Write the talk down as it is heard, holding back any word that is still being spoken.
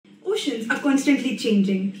oceans are constantly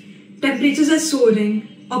changing. Temperatures are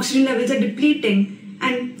soaring, oxygen levels are depleting,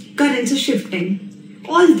 and currents are shifting.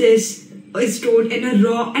 All this is stored in a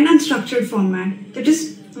raw and unstructured format that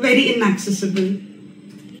is very inaccessible.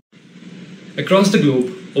 Across the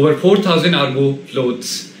globe, over 4,000 ARGO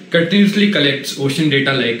floats continuously collects ocean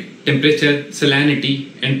data like temperature,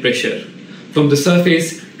 salinity, and pressure from the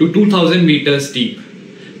surface to 2,000 meters deep.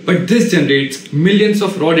 But this generates millions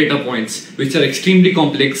of raw data points which are extremely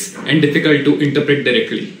complex and difficult to interpret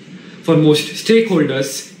directly. For most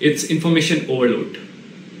stakeholders, it's information overload.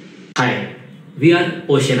 Hi, we are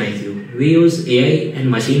OceanIQ. We use AI and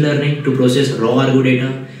machine learning to process raw ARGO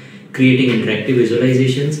data, creating interactive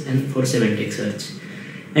visualizations and for semantic search.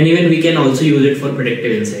 And even we can also use it for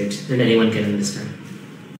predictive insights that anyone can understand.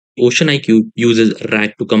 OceanIQ uses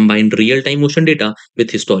RAG to combine real-time ocean data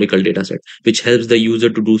with historical datasets, which helps the user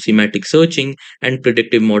to do semantic searching and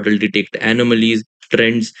predictive model detect anomalies,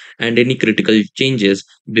 trends, and any critical changes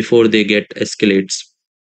before they get escalates.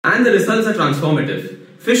 And the results are transformative.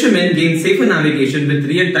 Fishermen gain safer navigation with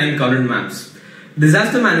real-time current maps.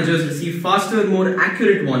 Disaster managers receive faster, more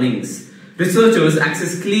accurate warnings. Researchers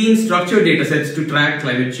access clean, structured datasets to track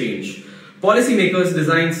climate change. Policymakers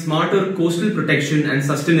design smarter coastal protection and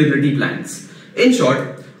sustainability plans. In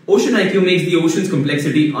short, OceanIQ makes the ocean's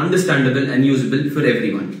complexity understandable and usable for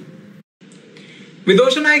everyone. With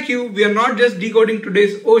OceanIQ, we are not just decoding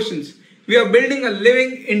today's oceans. We are building a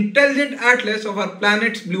living, intelligent atlas of our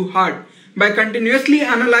planet's blue heart. By continuously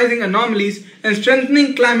analyzing anomalies and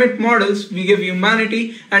strengthening climate models, we give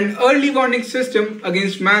humanity an early warning system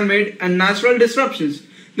against man-made and natural disruptions.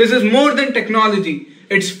 This is more than technology,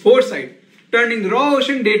 it's foresight, turning raw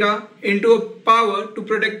ocean data into a power to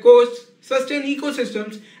protect coasts, sustain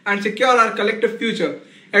ecosystems, and secure our collective future.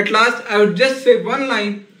 At last, I would just say one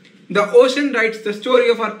line: the ocean writes the story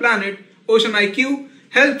of our planet. OceanIQ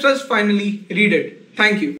helps us finally read it. Thank you.